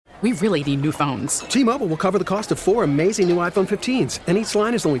We really need new phones. T-Mobile will cover the cost of 4 amazing new iPhone 15s, and each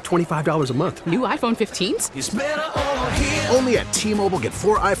line is only $25 a month. New iPhone 15s? It's better over here. Only at T-Mobile, get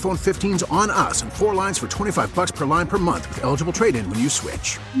 4 iPhone 15s on us and 4 lines for $25 per line per month with eligible trade-in when you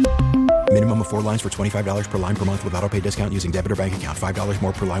switch. Minimum of 4 lines for $25 per line per month with autopay discount using debit or bank account. $5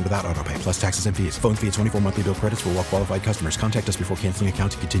 more per line without autopay, plus taxes and fees. Phone fee at 24 monthly bill credits for well-qualified customers. Contact us before canceling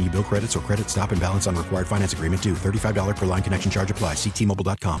account to continue bill credits or credit stop and balance on required finance agreement due. $35 per line connection charge applies. See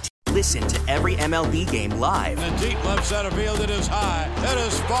T-Mobile.com. Listen to every MLB game live. In the deep left center field, it is high, it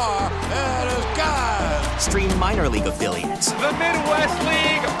is far, it is gone. Stream minor league affiliates. The Midwest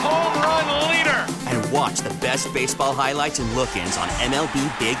League home run leader. And watch the best baseball highlights and look-ins on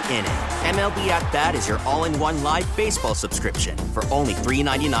MLB Big Inning. MLB At Bat is your all-in-one live baseball subscription for only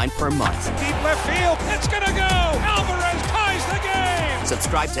 $3.99 per month. Deep left field, it's gonna go. Alvarez ties the game.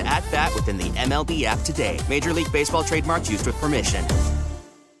 Subscribe to At Bat within the MLB app today. Major League Baseball trademarks used with permission.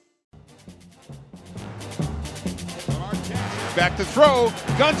 Back to throw,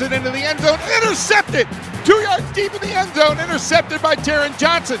 guns it into the end zone, intercepted! 2 yards deep in the end zone, intercepted by Taron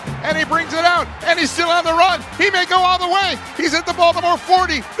Johnson, and he brings it out, and he's still on the run. He may go all the way. He's at the Baltimore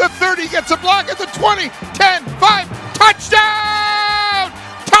 40, the 30, gets a block at the 20, 10, 5, touchdown!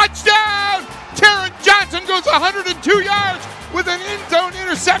 Touchdown! Taron Johnson goes 102 yards with an end zone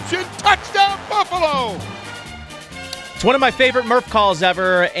interception, touchdown Buffalo! It's one of my favorite Murph calls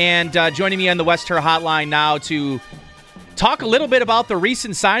ever, and joining me on the West Her Hotline now to talk a little bit about the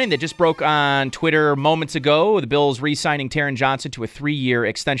recent signing that just broke on Twitter moments ago. The Bills re-signing Taron Johnson to a 3-year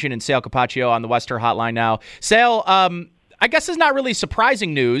extension, and Sale Capaccio on the West Her Hotline now. Sale, I guess it's not really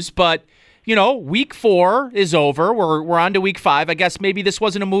surprising news, but you know, week 4 is over. We're on to week 5. I guess maybe this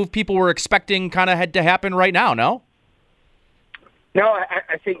wasn't a move people were expecting kind of had to happen right now, no? No,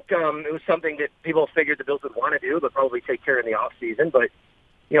 I think it was something that people figured the Bills would want to do, but probably take care in the offseason. But,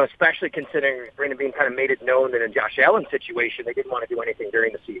 you know, especially considering Brandon Beane kind of made it known that in Josh Allen's situation, they didn't want to do anything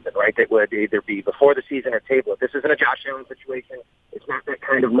during the season, right? That would either be before the season or table it. This isn't a Josh Allen situation. It's not that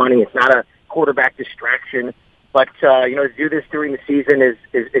kind of money. It's not a quarterback distraction. But, you know, to do this during the season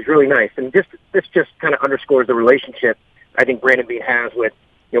is really nice. And this just kind of underscores the relationship I think Brandon Beane has with,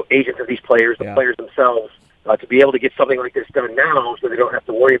 you know, agents of these players, the players themselves, to be able to get something like this done now so they don't have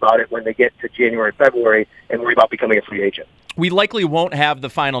to worry about it when they get to January, February, and worry about becoming a free agent. We likely won't have the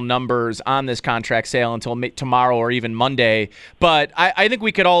final numbers on this contract sale until tomorrow or even Monday, but I think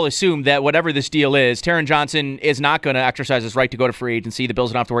we could all assume that whatever this deal is, Taron Johnson is not going to exercise his right to go to free agency. The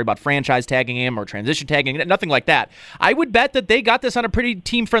Bills don't have to worry about franchise tagging him or transition tagging, nothing like that. I would bet that they got this on a pretty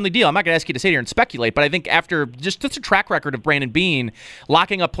team-friendly deal. I'm not going to ask you to sit here and speculate, but I think after just a track record of Brandon Beane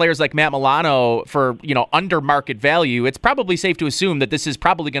locking up players like Matt Milano for, you know, under market value, it's probably safe to assume that this is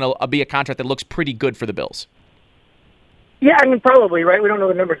probably going to be a contract that looks pretty good for the Bills. Yeah, I mean, probably, right? We don't know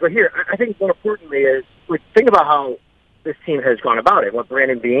the numbers, but here, I think more importantly is, think about how this team has gone about it. What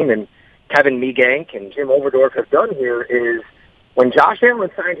Brandon Beane and Kevin Megank and Jim Overdorf have done here is when Josh Allen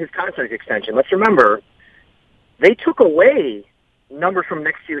signed his contract extension, let's remember, they took away numbers from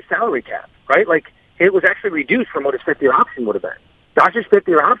next year's salary cap, right? Like, it was actually reduced from what his fifth-year option would have been. Josh's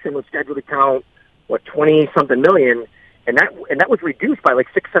fifth-year option was scheduled to count, 20-something million, and that was reduced by like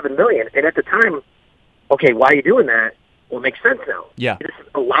 $6-7 million. And at the time, okay, why are you doing that? Well, it makes sense now. Yeah. It just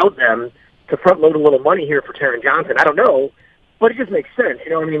allowed them to front-load a little money here for Taron Johnson. I don't know, but it just makes sense.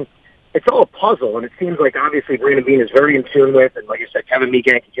 You know, I mean, it's all a puzzle, and it seems like obviously Brandon Beane is very in tune with, and like you said, Kevin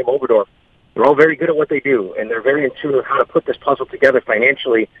Megank and Jim Overdorf, they're all very good at what they do, and they're very in tune with how to put this puzzle together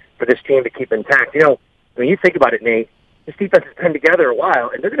financially for this team to keep intact. You know, when you think about it, Nate, this defense has been together a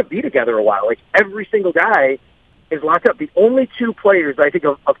while, and they're going to be together a while. Like, every single guy is locked up. The only two players I think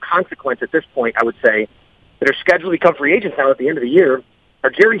of consequence at this point, I would say, that are scheduled to become free agents now at the end of the year are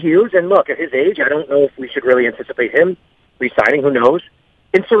Jerry Hughes, and look, at his age, I don't know if we should really anticipate him re-signing, who knows,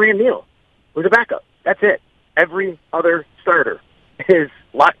 and Siran Neal, who's a backup. That's it. Every other starter is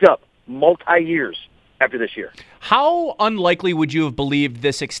locked up multi-years after this year. How unlikely would you have believed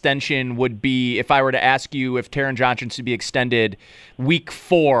this extension would be if I were to ask you if Taron Johnson should be extended week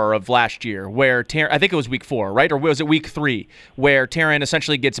 4 of last year, where I think it was week 4, right? Or was it week 3, where Taron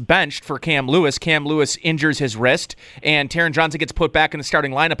essentially gets benched for Cam Lewis. Cam Lewis injures his wrist, and Taron Johnson gets put back in the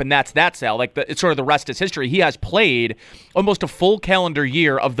starting lineup, and that's that, Sal. Like, it's sort of the rest is history. He has played almost a full calendar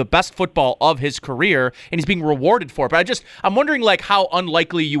year of the best football of his career, and he's being rewarded for it. But I'm wondering, like, how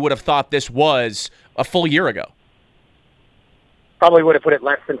unlikely you would have thought this was a full year ago. Probably would have put it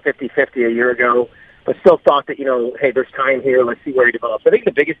less than 50-50 a year ago, but still thought that, you know, hey, there's time here. Let's see where he develops. I think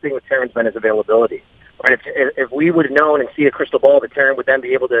the biggest thing with Taron's been his availability. Right? If we would have known and see a crystal ball that Taron would then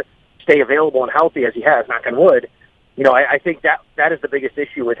be able to stay available and healthy as he has, knock on wood, I think that is the biggest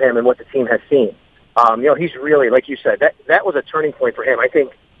issue with him and what the team has seen. He's really, like you said, that was a turning point for him. I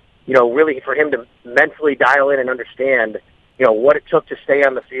think, really for him to mentally dial in and understand, what it took to stay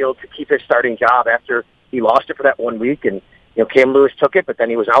on the field, to keep his starting job after he lost it for that 1 week. And, Cam Lewis took it, but then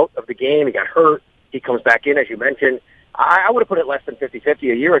he was out of the game. He got hurt. He comes back in, as you mentioned. I would have put it less than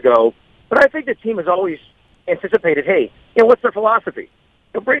 50-50 a year ago, but I think the team has always anticipated, hey, what's their philosophy?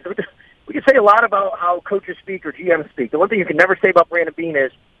 We can say a lot about how coaches speak or GMs speak. The one thing you can never say about Brandon Beane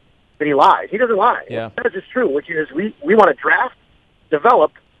is that he lies. He doesn't lie. Yeah. That is true, which is we want to draft,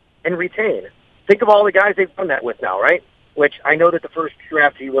 develop, and retain. Think of all the guys they've done that with now, right? Which I know that the first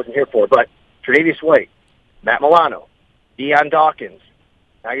draft he wasn't here for, but Tre'Davious White, Matt Milano, Deion Dawkins.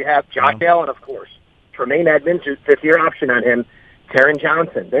 Now you have Josh Allen, of course. Tremaine Edmonds, fifth-year option on him. Taron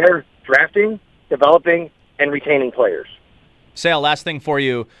Johnson. They're drafting, developing, and retaining players. Sale, last thing for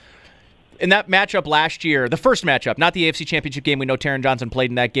you. In that matchup last year, the first matchup, not the AFC Championship game, we know Taron Johnson played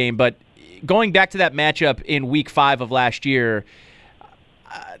in that game, but going back to that matchup in Week 5 of last year,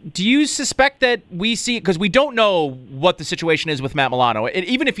 do you suspect that we see, because we don't know what the situation is with Matt Milano.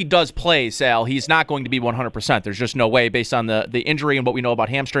 Even if he does play, Sal, he's not going to be 100%. There's just no way based on the injury and what we know about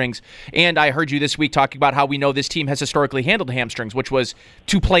hamstrings. And I heard you this week talking about how we know this team has historically handled hamstrings, which was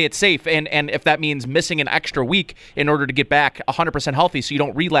to play it safe. And if that means missing an extra week in order to get back 100% healthy so you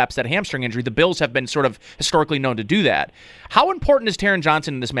don't relapse that hamstring injury, the Bills have been sort of historically known to do that. How important is Taron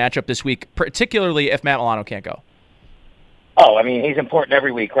Johnson in this matchup this week, particularly if Matt Milano can't go? Oh, I mean, he's important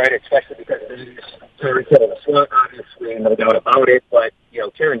every week, right? Especially because he's Tyreek Hill in the slot, obviously, no doubt about it. But,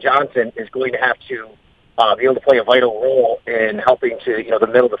 Taron Johnson is going to have to be able to play a vital role in helping to, the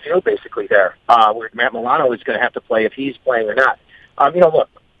middle of the field, basically, there, where Matt Milano is going to have to play if he's playing or not. Look,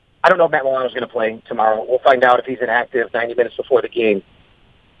 I don't know if Matt Milano is going to play tomorrow. We'll find out if he's inactive 90 minutes before the game.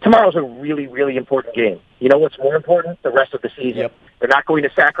 Tomorrow's a really, really important game. You know what's more important? The rest of the season. Yep. They're not going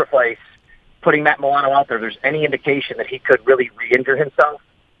to sacrifice putting Matt Milano out there. There's any indication that he could really re-injure himself.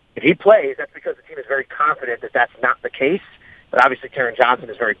 If he plays, that's because the team is very confident that that's not the case. But obviously, Taron Johnson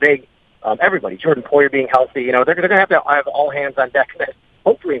is very big. Everybody, Jordan Poyer being healthy, they're going to have all hands on deck. That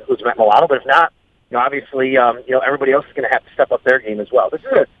hopefully includes Matt Milano. But if not, obviously, everybody else is going to have to step up their game as well. This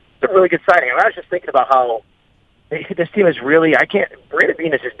is a really good signing. I was just thinking about how this team is really. Brandon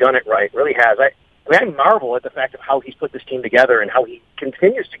Beane has just done it right. Really has. I marvel at the fact of how he's put this team together and how he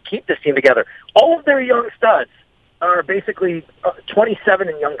continues to keep this team together. All of their young studs are basically 27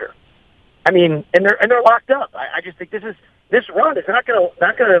 and younger. I mean, and they're locked up. I just think this run is not going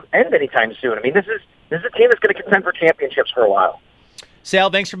to end anytime soon. I mean, this is a team that's going to contend for championships for a while. Sal,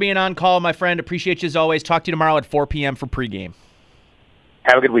 thanks for being on call, my friend. Appreciate you as always. Talk to you tomorrow at 4 p.m. for pregame.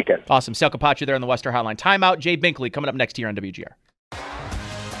 Have a good weekend. Awesome. Sal Capaccio there on the Western Hotline. Timeout. Jay Binkley coming up next here on WGR.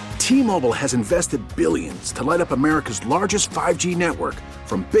 T-Mobile has invested billions to light up America's largest 5G network,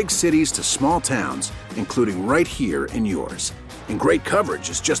 from big cities to small towns, including right here in yours. And great coverage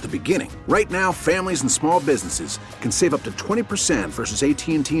is just the beginning. Right now, families and small businesses can save up to 20% versus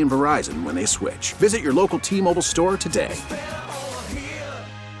AT&T and Verizon when they switch. Visit your local T-Mobile store today.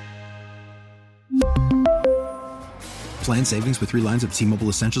 Plan savings with 3 lines of T-Mobile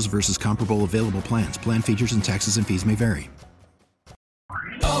Essentials versus comparable available plans. Plan features and taxes and fees may vary.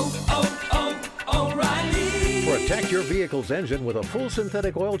 Protect your vehicle's engine with a full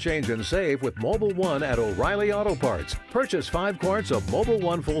synthetic oil change and save with Mobil 1 at O'Reilly Auto Parts. Purchase 5 quarts of Mobil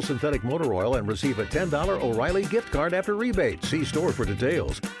 1 full synthetic motor oil and receive a $10 O'Reilly gift card after rebate. See store for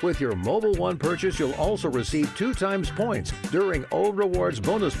details. With your Mobil 1 purchase, you'll also receive 2 times points during O Rewards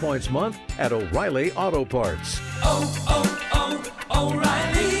Bonus Points Month at O'Reilly Auto Parts.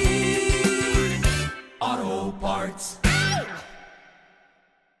 O'Reilly Auto Parts.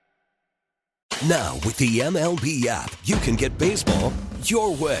 Now, with the MLB app, you can get baseball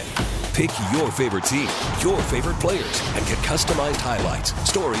your way. Pick your favorite team, your favorite players, and get customized highlights,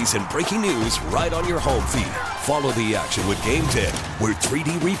 stories, and breaking news right on your home feed. Follow the action with Game 10, where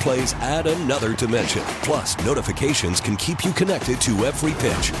 3D replays add another dimension. Plus, notifications can keep you connected to every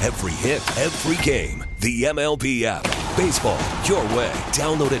pitch, every hit, every game. The MLB app. Baseball your way.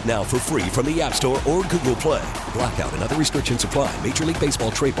 Download it now for free from the App Store or Google Play. Blackout and other restrictions apply. Major League Baseball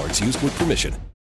trademarks used with permission.